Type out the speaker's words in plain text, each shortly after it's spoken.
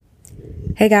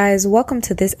Hey guys, welcome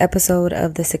to this episode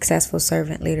of the Successful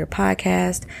Servant Leader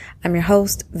podcast. I'm your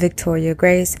host, Victoria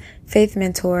Grace, faith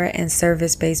mentor and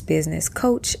service-based business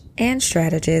coach and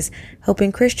strategist,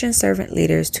 helping Christian servant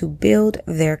leaders to build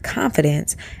their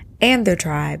confidence and their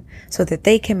tribe so that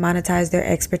they can monetize their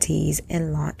expertise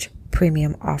and launch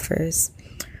premium offers.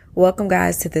 Welcome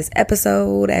guys to this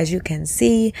episode. As you can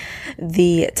see,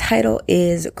 the title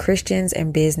is Christians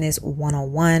and Business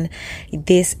 101.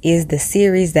 This is the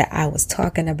series that I was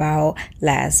talking about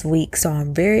last week. So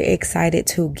I'm very excited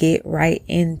to get right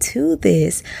into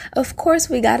this. Of course,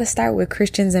 we got to start with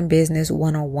Christians and Business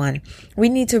 101. We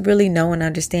need to really know and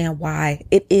understand why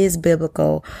it is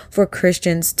biblical for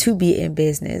Christians to be in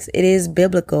business. It is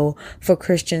biblical for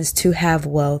Christians to have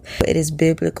wealth. It is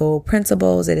biblical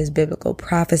principles. It is biblical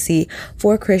prophecy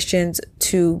for Christians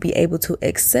to be able to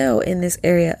excel in this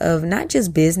area of not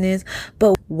just business,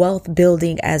 but wealth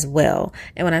building as well.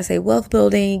 And when I say wealth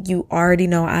building, you already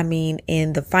know I mean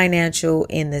in the financial,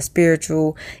 in the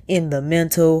spiritual, in the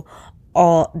mental,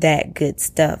 all that good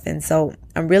stuff. And so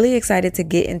I'm really excited to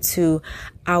get into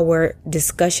our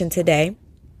discussion today.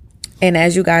 And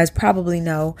as you guys probably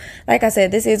know, like I said,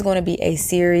 this is going to be a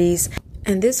series.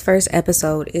 And this first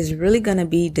episode is really going to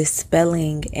be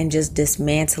dispelling and just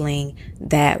dismantling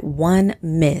that one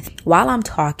myth. While I'm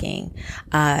talking,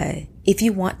 if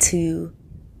you want to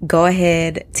go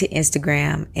ahead to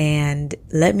Instagram and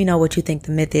let me know what you think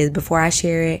the myth is before I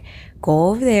share it, go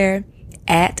over there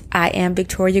at I am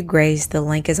Victoria Grace. The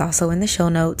link is also in the show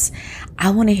notes. I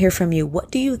want to hear from you.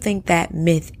 What do you think that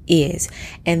myth is?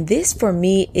 And this for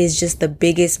me is just the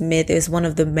biggest myth. It's one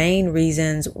of the main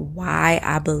reasons why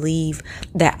I believe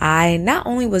that I not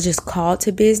only was just called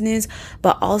to business,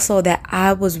 but also that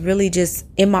I was really just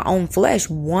in my own flesh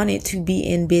wanted to be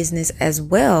in business as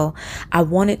well. I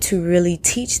wanted to really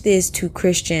teach this to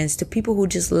Christians, to people who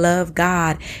just love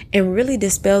God, and really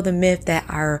dispel the myth that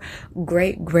our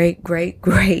great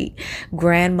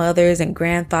grandmothers and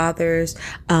grandfathers,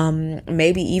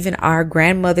 maybe even our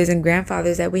grandmothers and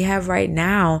grandfathers that we have right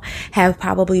now have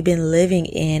probably been living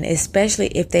in, especially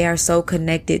if they are so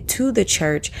connected to the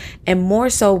church and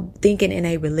more so thinking in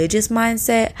a religious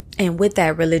mindset. And with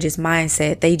that religious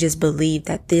mindset, they just believe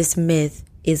that this myth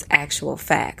is actual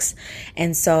facts.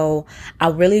 And so I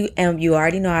really am, you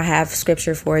already know I have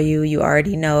scripture for you. You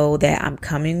already know that I'm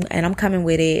coming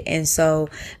with it. And so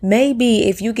maybe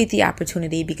if you get the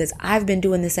opportunity, because I've been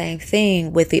doing the same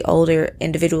thing with the older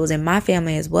individuals in my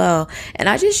family as well. And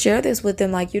I just share this with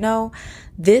them, like,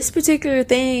 this particular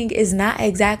thing is not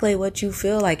exactly what you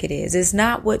feel like it is. It's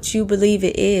not what you believe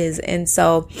it is. And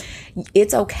so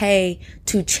it's okay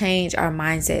to change our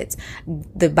mindsets.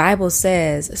 The Bible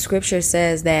says, scripture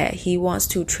says that he wants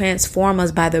to transform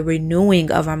us by the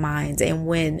renewing of our minds. And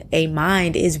when a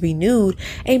mind is renewed,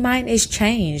 a mind is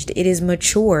changed. It is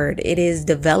matured. It is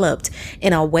developed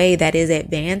in a way that is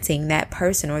advancing that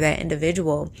person or that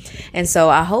individual. And so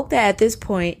I hope that at this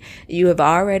point you have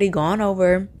already gone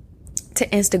over to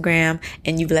Instagram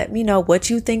and you've let me know what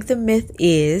you think the myth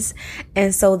is.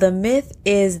 And so the myth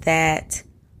is that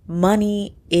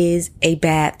money is a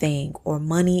bad thing, or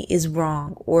money is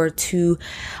wrong, or to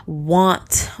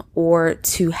want or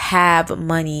to have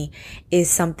money is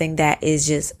something that is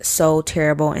just so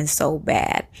terrible and so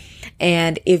bad.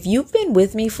 And if you've been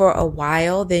with me for a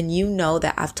while, then you know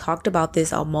that I've talked about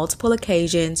this on multiple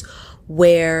occasions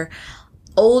where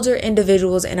older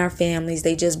individuals in our families,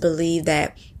 they just believe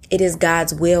that it is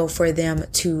God's will for them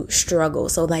to struggle.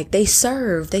 So like they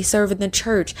serve in the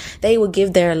church. They will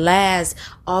give their last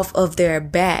off of their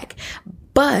back.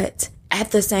 But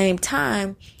at the same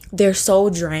time, they're so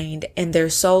drained and they're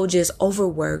so just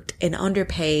overworked and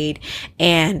underpaid,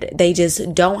 and they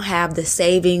just don't have the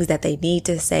savings that they need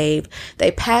to save.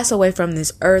 They pass away from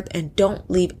this earth and don't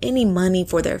leave any money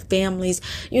for their families,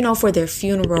 for their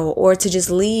funeral, or to just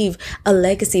leave a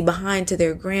legacy behind to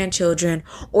their grandchildren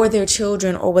or their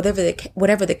children, or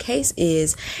whatever the case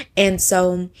is. And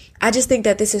so I just think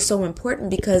that this is so important,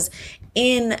 because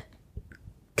in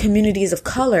communities of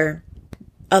color,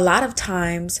 a lot of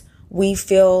times we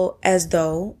feel as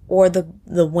though, or the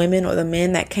women or the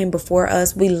men that came before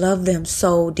us, we love them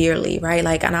so dearly, right?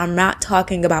 Like, and I'm not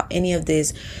talking about any of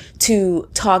this to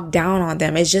talk down on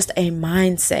them. It's just a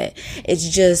mindset. It's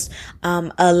just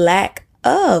a lack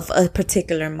of a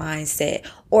particular mindset,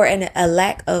 or a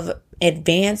lack of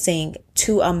advancing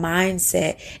to a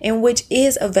mindset in which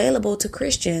is available to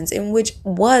Christians, in which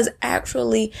was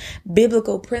actually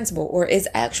biblical principle, or is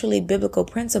actually biblical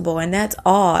principle. And that's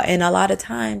all. And a lot of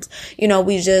times,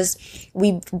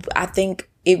 I think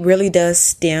it really does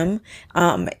stem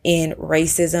in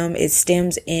racism. It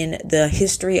stems in the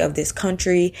history of this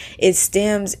country. It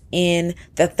stems in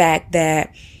the fact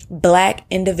that Black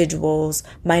individuals,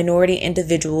 minority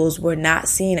individuals were not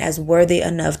seen as worthy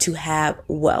enough to have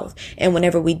wealth. And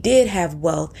whenever we did have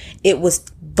wealth, it was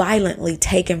violently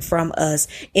taken from us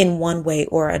in one way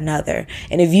or another.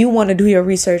 And if you want to do your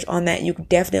research on that, you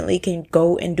definitely can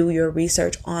go and do your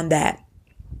research on that.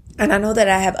 And I know that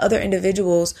I have other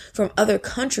individuals from other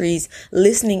countries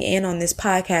listening in on this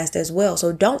podcast as well.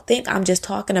 So don't think I'm just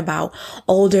talking about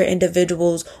older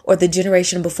individuals or the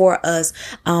generation before us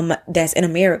that's in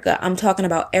America. I'm talking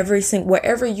about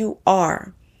wherever you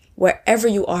are,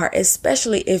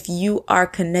 especially if you are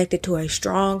connected to a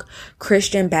strong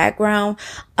Christian background.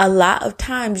 A lot of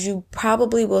times you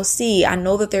probably will see, I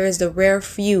know that there is the rare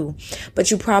few,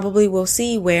 but you probably will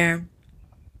see where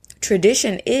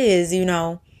tradition is,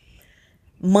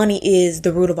 money is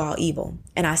the root of all evil.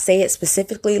 And I say it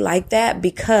specifically like that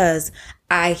because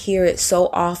I hear it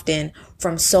so often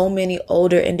from so many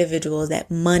older individuals that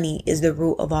money is the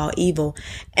root of all evil.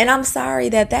 And I'm sorry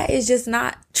that is just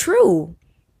not true.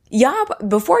 Y'all,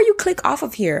 before you click off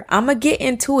of here, I'm going to get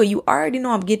into it. You already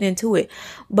know I'm getting into it.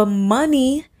 But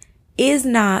money is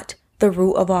not the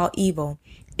root of all evil.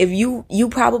 If you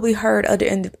probably heard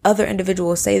other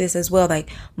individuals say this as well, like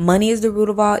money is the root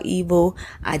of all evil.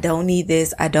 I don't need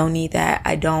this. I don't need that.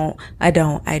 I don't.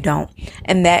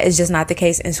 And that is just not the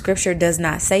case. And scripture does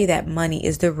not say that money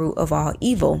is the root of all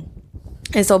evil.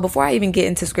 And so before I even get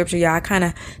into scripture, y'all, I kind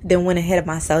of then went ahead of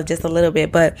myself just a little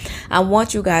bit, but I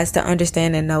want you guys to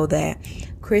understand and know that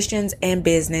Christians and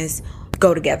business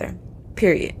go together,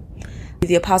 period.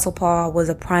 The Apostle Paul was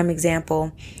a prime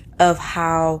example of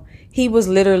how he was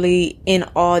literally in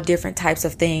all different types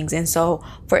of things. And so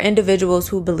for individuals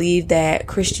who believe that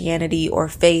Christianity or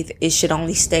faith, it should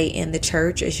only stay in the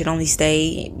church, it should only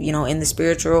stay, in the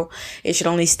spiritual, it should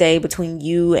only stay between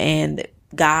you and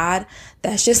God,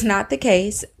 that's just not the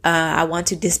case. I want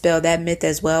to dispel that myth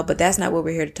as well, but that's not what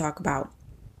we're here to talk about.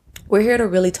 We're here to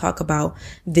really talk about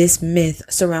this myth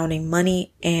surrounding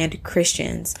money and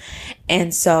Christians.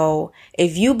 And so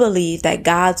if you believe that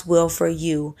God's will for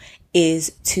you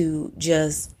is to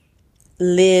just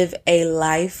live a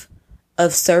life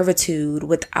of servitude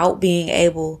without being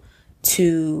able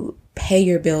to pay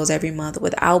your bills every month,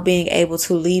 without being able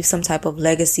to leave some type of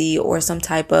legacy or some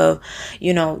type of,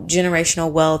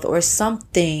 generational wealth or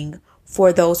something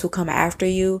for those who come after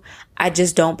you, I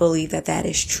just don't believe that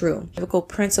is true. Biblical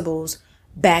principles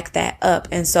back that up.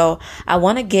 And so I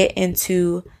want to get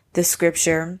into the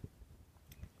scripture,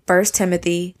 1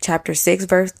 Timothy chapter 6,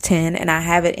 verse 10, and I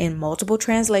have it in multiple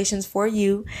translations for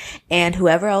you and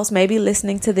whoever else may be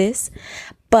listening to this.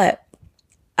 But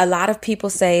a lot of people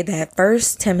say that 1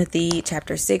 Timothy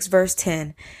chapter 6, verse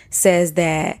 10 says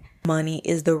that money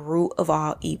is the root of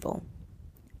all evil.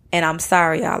 And I'm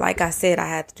sorry, y'all. Like I said, I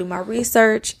had to do my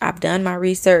research. I've done my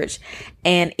research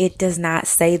and it does not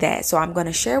say that. So I'm going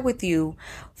to share with you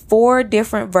 4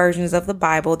 different versions of the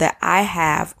Bible that I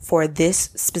have for this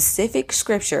specific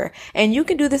scripture. And you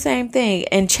can do the same thing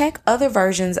and check other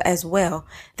versions as well.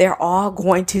 They're all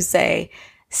going to say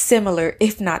similar,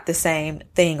 if not the same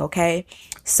thing. Okay.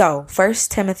 So 1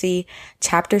 Timothy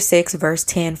chapter 6, verse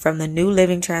 10 from the New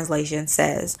Living Translation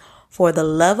says, for the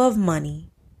love of money,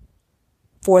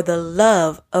 let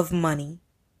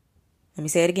me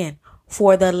say it again.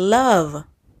 For the love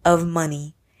of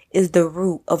money is the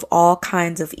root of all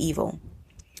kinds of evil.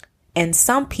 And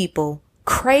some people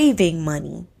craving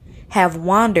money have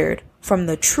wandered from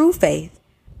the true faith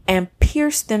and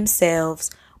pierced themselves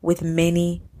with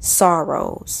many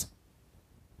sorrows.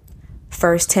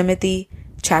 1 Timothy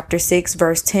chapter 6,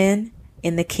 verse 10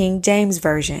 in the King James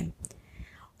Version.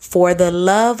 For the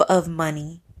love of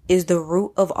money is the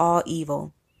root of all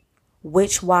evil,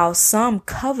 which while some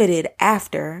coveted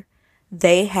after,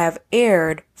 they have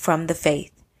erred from the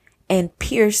faith and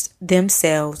pierced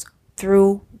themselves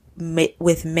through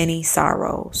with many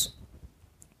sorrows.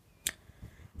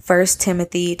 1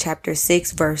 Timothy chapter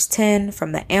 6, verse 10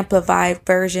 from the Amplified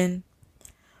Version.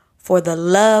 For the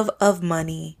love of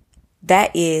money,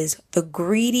 that is the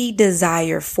greedy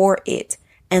desire for it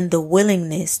and the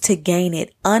willingness to gain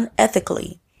it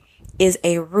unethically, is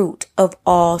a root of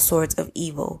all sorts of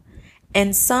evil.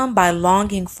 And some by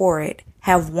longing for it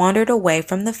have wandered away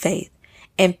from the faith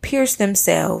and pierced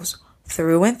themselves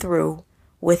through and through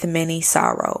with many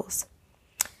sorrows.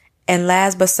 And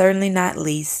last but certainly not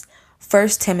least, 1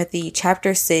 Timothy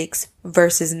chapter 6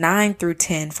 verses 9 through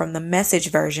 10 from the Message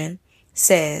Version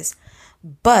says,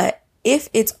 but if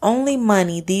it's only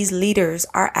money these leaders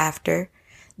are after,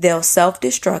 they'll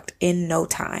self-destruct in no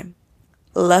time.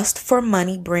 Lust for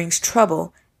money brings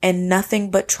trouble and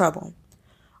nothing but trouble.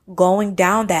 Going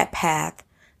down that path,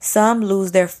 some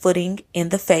lose their footing in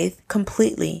the faith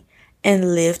completely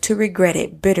and live to regret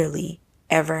it bitterly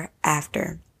ever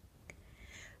after.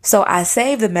 So I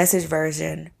saved the Message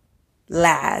version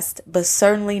last, but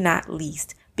certainly not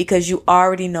least, because you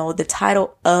already know the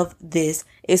title of this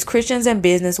is Christians and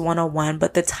Business 101,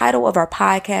 but the title of our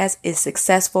podcast is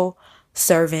Successful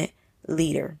Servant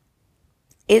Leader.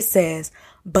 It says,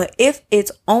 but if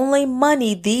it's only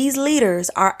money these leaders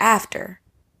are after,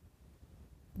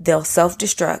 they'll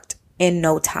self-destruct in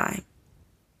no time.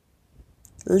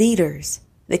 Leaders.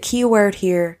 The key word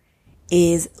here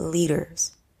is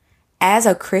leaders. As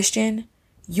a Christian,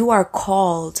 you are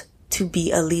called to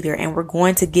be a leader, and we're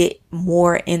going to get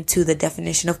more into the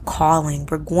definition of calling.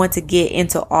 We're going to get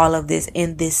into all of this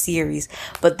in this series,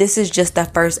 but this is just the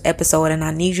first episode, and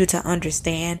I need you to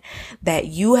understand that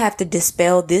you have to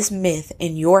dispel this myth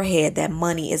in your head that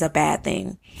money is a bad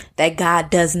thing, that God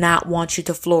does not want you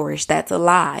to flourish. That's a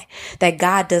lie. That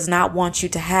God does not want you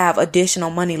to have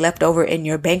additional money left over in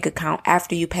your bank account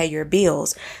after you pay your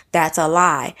bills. That's a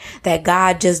lie. That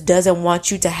God just doesn't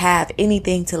want you to have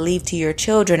anything to leave to your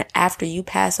children after you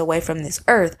pass away from this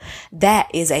earth. That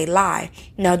is a lie.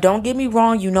 Now, don't get me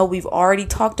wrong. You know, we've already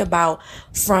talked about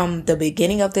from the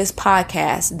beginning of this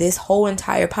podcast, this whole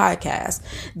entire podcast,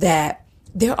 that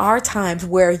there are times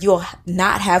where you'll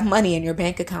not have money in your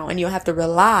bank account and you'll have to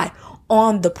rely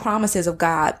on the promises of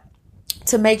God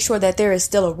to make sure that there is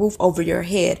still a roof over your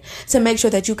head, to make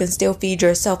sure that you can still feed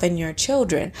yourself and your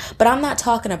children. But I'm not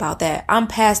talking about that. I'm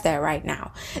past that right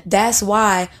now. That's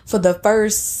why for the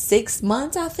first 6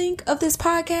 months, I think, of this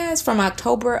podcast, from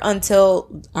October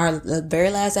until the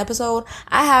very last episode,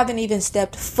 I haven't even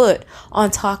stepped foot on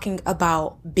talking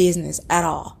about business at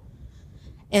all.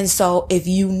 And so if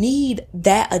you need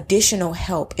that additional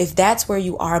help, if that's where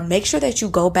you are, make sure that you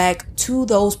go back to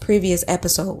those previous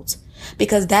episodes,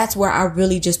 because that's where I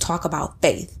really just talk about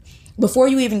faith. Before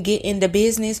you even get into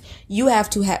business, you have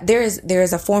to have, there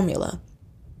is a formula.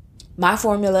 My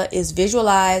formula is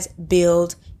visualize,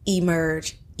 build,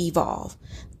 emerge, evolve.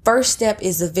 First step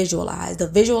is the visualize. The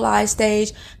visualize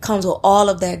stage comes with all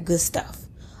of that good stuff.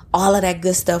 All of that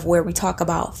good stuff where we talk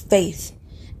about faith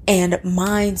and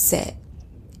mindset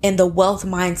and the wealth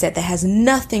mindset that has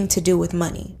nothing to do with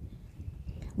money.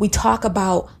 We talk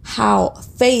about how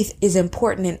faith is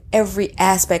important in every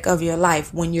aspect of your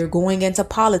life. When you're going into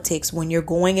politics, when you're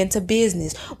going into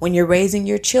business, when you're raising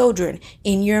your children,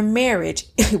 in your marriage,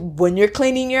 when you're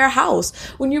cleaning your house,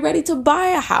 when you're ready to buy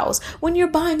a house, when you're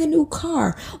buying a new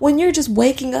car, when you're just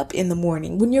waking up in the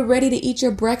morning, when you're ready to eat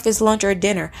your breakfast, lunch, or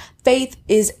dinner. Faith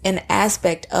is an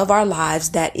aspect of our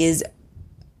lives that is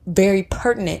very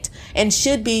pertinent and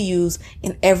should be used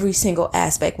in every single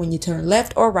aspect. When you turn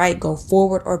left or right, go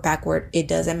forward or backward, it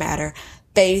doesn't matter.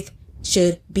 Faith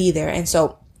should be there. And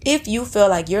so if you feel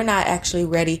like you're not actually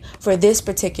ready for this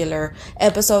particular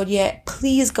episode yet,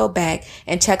 please go back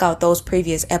and check out those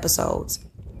previous episodes.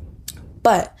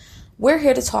 But we're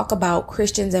here to talk about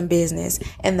Christians and business.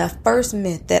 And the first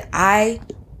myth that I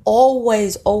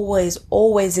always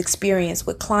experience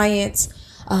with clients,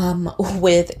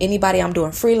 with anybody I'm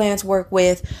doing freelance work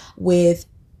with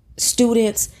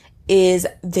students, is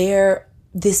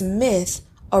this myth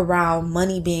around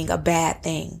money being a bad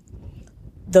thing.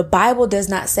 The Bible does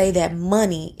not say that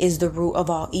money is the root of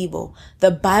all evil.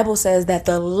 The Bible says that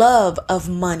the love of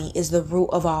money is the root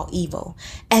of all evil.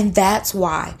 And that's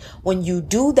why when you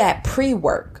do that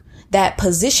pre-work, that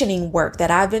positioning work that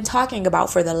I've been talking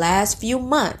about for the last few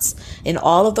months in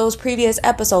all of those previous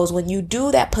episodes, when you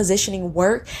do that positioning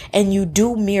work and you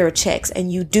do mirror checks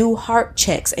and you do heart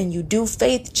checks and you do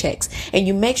faith checks and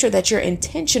you make sure that you're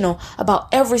intentional about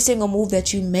every single move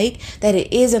that you make, that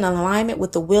it is in alignment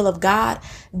with the will of God,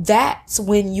 that's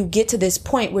when you get to this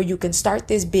point where you can start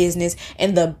this business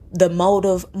and the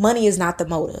motive, money is not the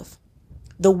motive.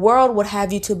 The world would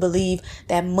have you to believe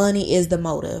that money is the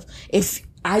motive. If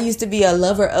I used to be a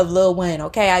lover of Lil Wayne,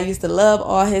 okay? I used to love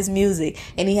all his music.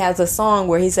 And he has a song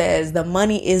where he says, the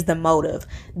money is the motive.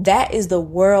 That is the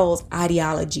world's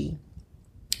ideology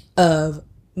of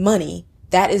money.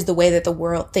 That is the way that the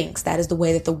world thinks. That is the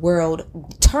way that the world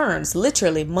turns.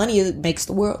 Literally, money makes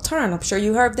the world turn. I'm sure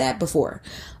you heard that before.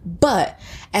 But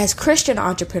as Christian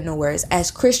entrepreneurs,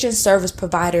 as Christian service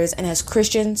providers, and as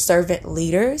Christian servant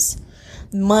leaders,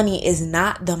 money is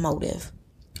not the motive.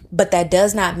 But that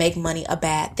does not make money a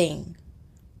bad thing.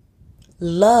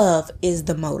 Love is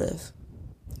the motive.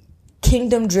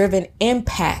 Kingdom-driven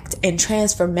impact and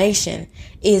transformation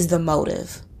is the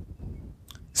motive.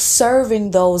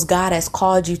 serving those God has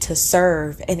called you to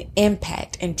serve and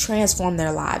impact and transform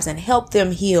their lives and help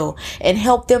them heal and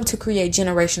help them to create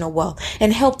generational wealth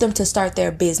and help them to start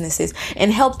their businesses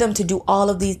and help them to do all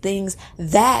of these things.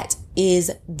 That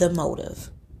is the motive.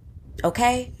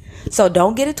 Okay? So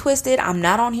don't get it twisted. I'm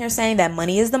not on here saying that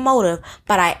money is the motive,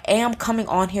 but I am coming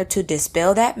on here to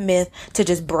dispel that myth, to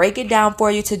just break it down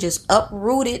for you, to just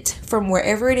uproot it from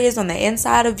wherever it is on the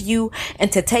inside of you,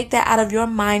 and to take that out of your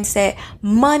mindset.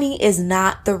 Money is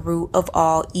not the root of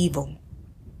all evil.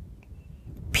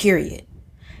 Period.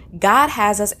 God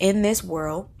has us in this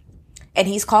world, and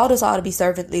he's called us all to be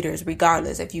servant leaders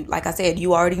regardless. If you, like I said,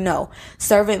 you already know,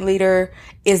 servant leader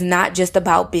is not just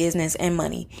about business and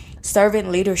money. Servant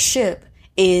leadership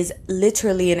is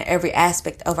literally in every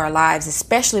aspect of our lives,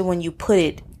 especially when you put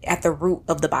it at the root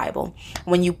of the Bible.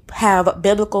 When you have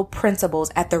biblical principles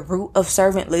at the root of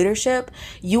servant leadership,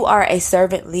 you are a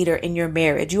servant leader in your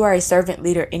marriage. You are a servant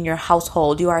leader in your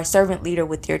household. You are a servant leader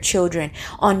with your children,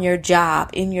 on your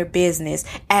job, in your business,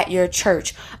 at your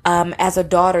church, as a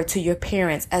daughter to your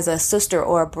parents, as a sister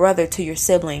or a brother to your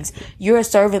siblings. You're a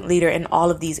servant leader in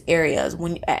all of these areas.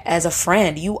 As a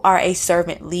friend, you are a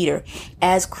servant leader.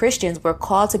 As Christians, we're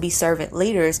called to be servant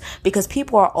leaders because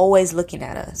people are always looking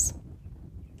at us.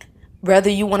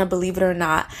 Whether you want to believe it or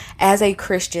not, as a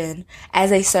Christian,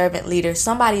 as a servant leader,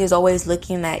 somebody is always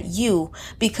looking at you,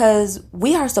 because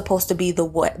we are supposed to be the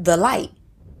light.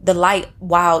 The light,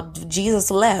 while Jesus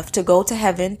left to go to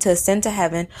heaven, to ascend to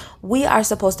heaven, we are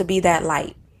supposed to be that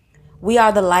light. We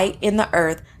are the light in the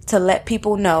earth to let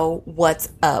people know what's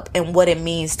up and what it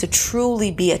means to truly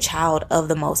be a child of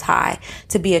the Most High,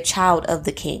 to be a child of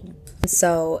the King.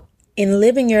 So in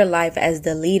living your life as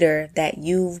the leader that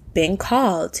you've been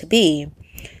called to be,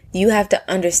 you have to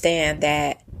understand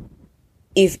that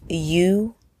if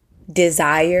you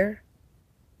desire,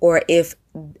 or if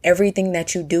everything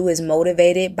that you do is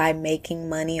motivated by making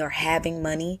money or having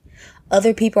money,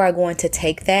 other people are going to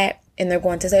take that and they're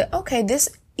going to say, okay, this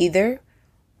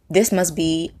must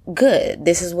be good.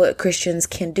 This is what Christians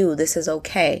can do. This is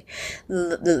okay.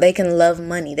 They can love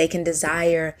money. They can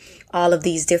desire all of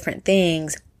these different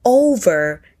things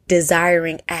over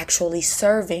desiring actually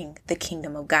serving the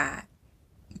kingdom of God.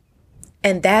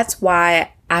 And that's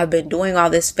why I've been doing all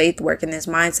this faith work and this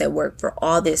mindset work for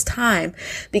all this time,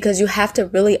 because you have to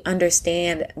really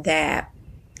understand that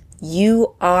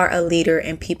you are a leader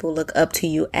and people look up to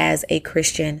you as a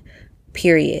Christian,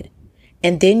 period.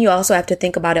 And then you also have to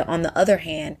think about it on the other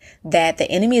hand, that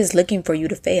the enemy is looking for you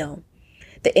to fail.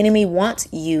 The enemy wants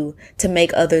you to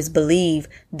make others believe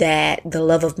that the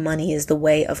love of money is the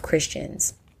way of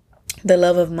Christians. The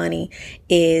love of money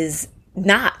is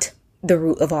not the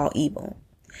root of all evil.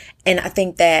 And I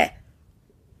think that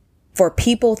for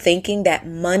people thinking that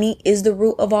money is the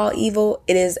root of all evil,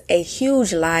 it is a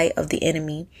huge lie of the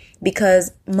enemy,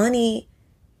 because money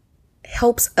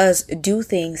helps us do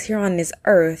things here on this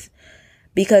earth.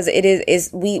 Because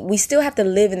we still have to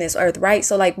live in this earth, right?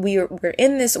 So like we're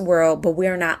in this world, but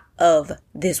we're not of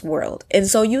this world. And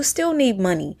so you still need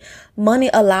money. Money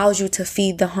allows you to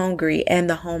feed the hungry and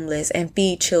the homeless and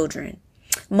feed children.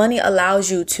 Money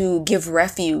allows you to give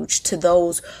refuge to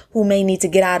those who may need to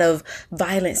get out of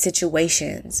violent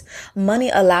situations. Money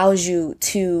allows you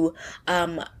to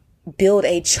build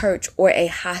a church or a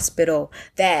hospital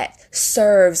that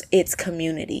serves its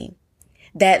community,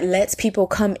 that lets people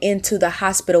come into the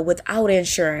hospital without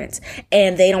insurance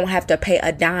and they don't have to pay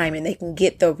a dime, and they can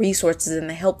get the resources and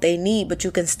the help they need, but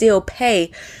you can still pay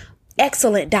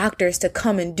excellent doctors to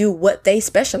come and do what they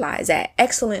specialize at,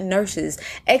 excellent nurses,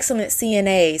 excellent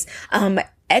CNAs,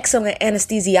 excellent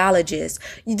anesthesiologists.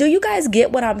 Do you guys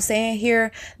get what I'm saying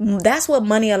here? That's what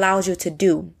money allows you to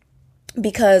do.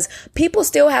 Because people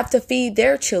still have to feed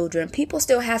their children. People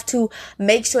still have to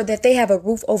make sure that they have a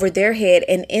roof over their head.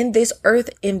 And in this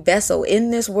earthen vessel, in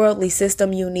this worldly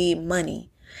system, you need money.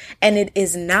 And it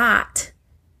is not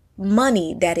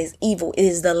money that is evil. It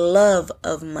is the love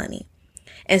of money.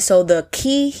 And so the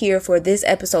key here for this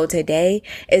episode today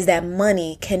is that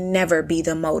money can never be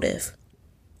the motive.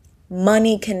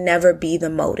 Money can never be the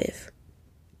motive.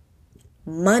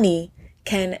 Money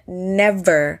can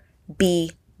never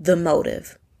be the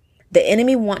motive. The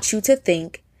enemy wants you to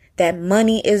think that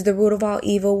money is the root of all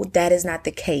evil. That is not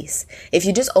the case. If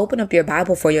you just open up your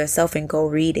Bible for yourself and go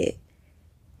read it.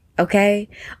 Okay?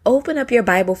 Open up your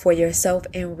Bible for yourself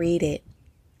and read it.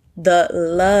 The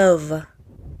love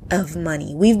of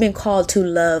money. We've been called to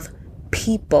love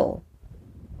people.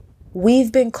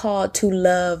 We've been called to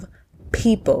love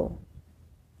people.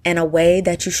 And a way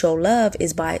that you show love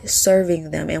is by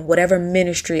serving them in whatever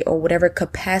ministry or whatever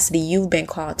capacity you've been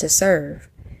called to serve.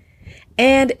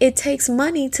 And it takes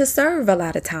money to serve a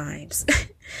lot of times.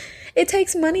 It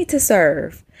takes money to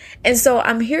serve. And so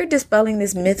I'm here dispelling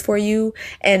this myth for you.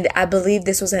 And I believe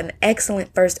this was an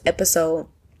excellent first episode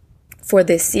for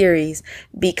this series,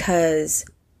 because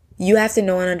you have to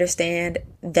know and understand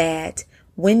that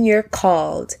when you're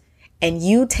called and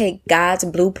you take God's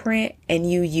blueprint and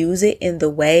you use it in the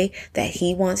way that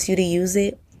He wants you to use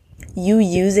it, you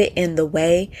use it in the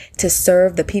way to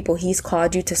serve the people He's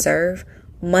called you to serve,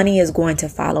 money is going to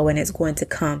follow and it's going to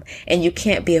come. And you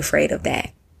can't be afraid of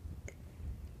that.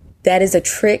 That is a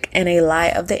trick and a lie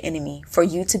of the enemy for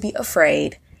you to be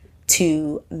afraid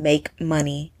to make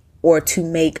money or to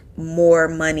make more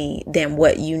money than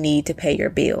what you need to pay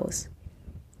your bills.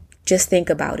 Just think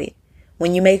about it.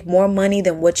 When you make more money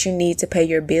than what you need to pay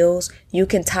your bills, you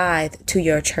can tithe to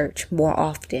your church more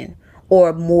often,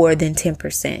 or more than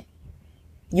 10%.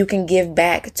 You can give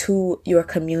back to your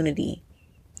community.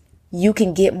 You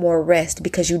can get more rest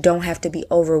because you don't have to be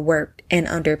overworked and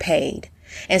underpaid.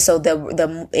 And so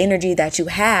the energy that you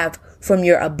have from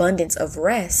your abundance of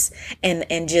rest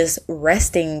and just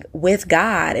resting with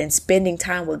God and spending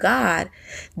time with God,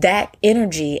 that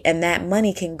energy and that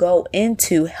money can go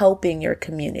into helping your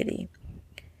community.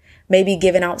 Maybe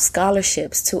giving out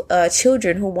scholarships to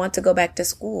children who want to go back to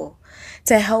school,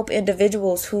 to help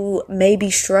individuals who may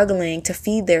be struggling to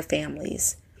feed their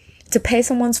families, to pay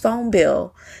someone's phone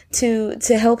bill, to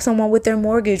help someone with their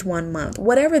mortgage one month,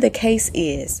 whatever the case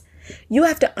is. You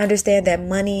have to understand that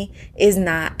money is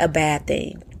not a bad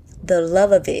thing. The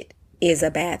love of it is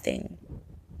a bad thing.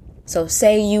 So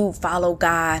say you follow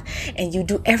God and you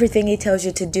do everything He tells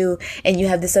you to do, and you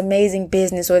have this amazing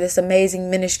business or this amazing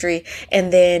ministry,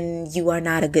 and then you are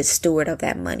not a good steward of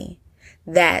that money.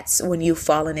 That's when you've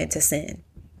fallen into sin.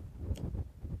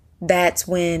 That's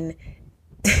when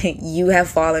you have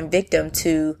fallen victim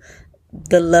to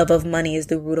the love of money is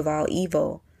the root of all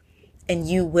evil. And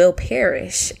you will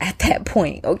perish at that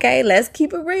point. Okay, let's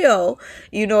keep it real.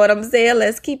 You know what I'm saying?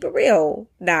 Let's keep it real.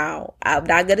 Now, I'm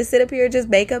not going to sit up here and just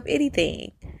make up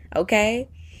anything. Okay,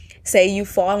 say you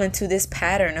fall into this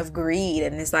pattern of greed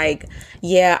and it's like,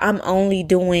 yeah, I'm only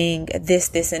doing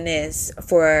this, and this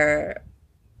for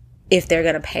if they're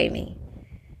going to pay me.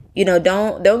 You know,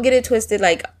 don't get it twisted.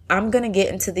 Like, I'm going to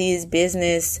get into these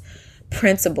business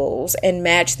principles and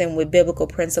match them with biblical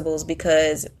principles,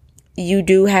 because you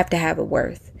do have to have a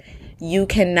worth. You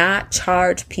cannot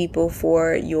charge people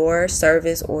for your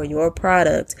service or your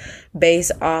product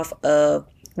based off of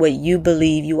what you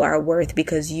believe you are worth,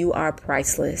 because you are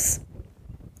priceless.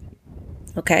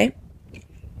 Okay?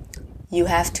 You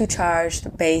have to charge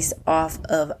based off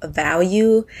of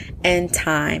value and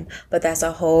time, but that's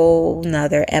a whole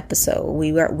nother episode.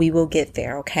 We will get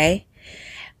there, okay?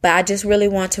 But I just really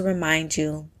want to remind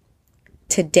you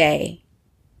today,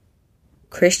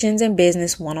 Christians in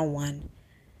Business 101,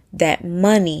 that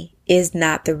money is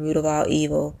not the root of all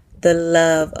evil. The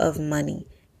love of money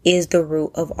is the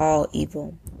root of all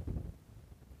evil.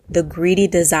 The greedy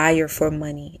desire for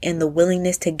money and the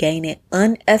willingness to gain it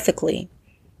unethically.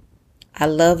 I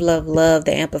love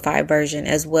the Amplified version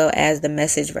as well as the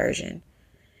Message version.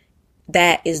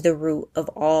 That is the root of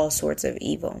all sorts of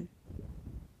evil.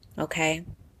 Okay?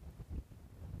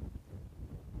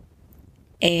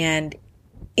 And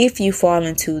if you fall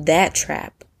into that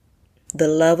trap, the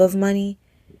love of money,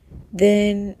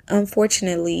 then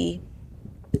unfortunately,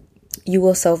 you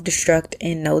will self-destruct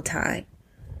in no time.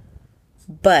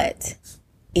 But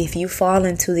if you fall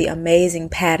into the amazing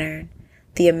pattern,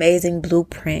 the amazing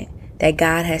blueprint that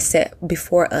God has set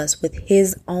before us with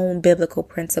His own biblical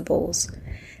principles,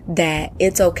 that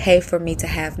it's okay for me to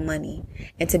have money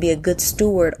and to be a good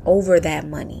steward over that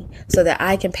money so that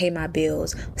I can pay my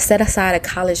bills, set aside a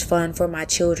college fund for my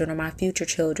children or my future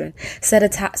children, set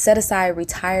aside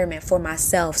retirement for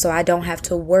myself so I don't have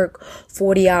to work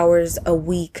 40 hours a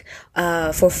week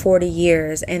for 40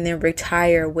 years and then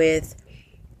retire with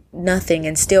nothing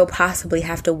and still possibly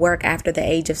have to work after the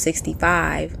age of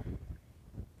 65.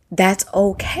 That's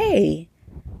okay.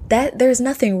 There's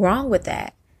nothing wrong with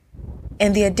that.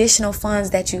 And the additional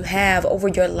funds that you have over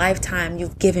your lifetime,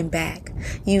 you've given back.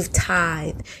 You've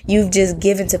tithed. You've just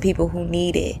given to people who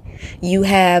need it. You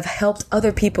have helped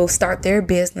other people start their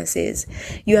businesses.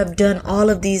 You have done all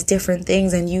of these different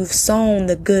things, and you've sown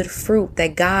the good fruit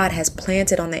that God has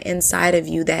planted on the inside of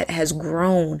you that has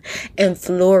grown and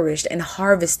flourished and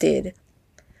harvested.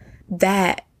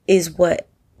 That is what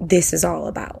this is all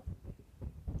about.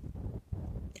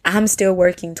 I'm still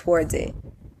working towards it.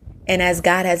 And as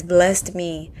God has blessed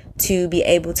me to be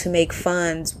able to make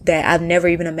funds that I've never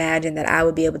even imagined that I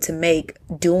would be able to make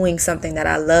doing something that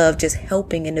I love, just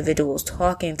helping individuals,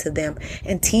 talking to them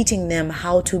and teaching them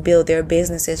how to build their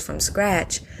businesses from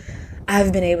scratch.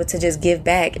 I've been able to just give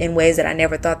back in ways that I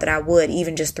never thought that I would,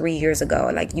 even just 3 years ago.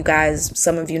 Like, you guys,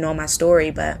 some of you know my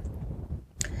story, but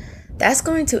that's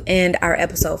going to end our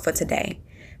episode for today.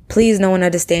 Please know and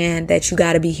understand that you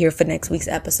got to be here for next week's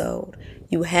episode.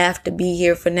 You have to be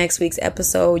here for next week's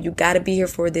episode. You got to be here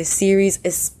for this series,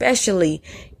 especially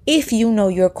if you know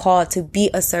you're called to be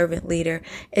a servant leader,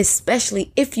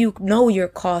 especially if you know you're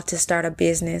called to start a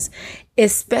business,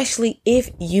 especially if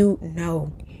you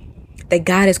know that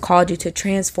God has called you to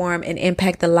transform and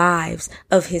impact the lives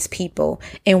of his people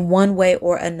in one way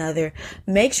or another.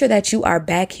 Make sure that you are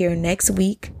back here next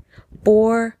week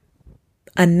for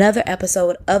another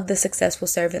episode of the Successful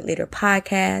Servant Leader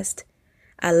podcast.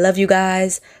 I love you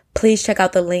guys. Please check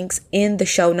out the links in the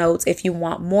show notes if you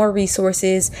want more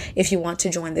resources, if you want to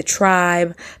join the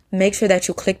tribe. Make sure that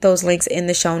you click those links in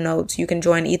the show notes. You can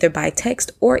join either by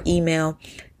text or email.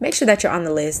 Make sure that you're on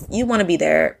the list. You want to be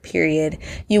there, period.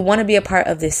 You want to be a part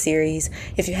of this series.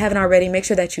 If you haven't already, make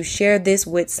sure that you share this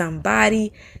with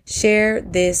somebody. Share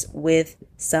this with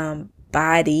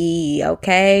somebody,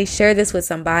 okay? Share this with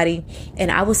somebody.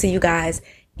 And I will see you guys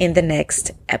in the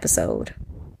next episode.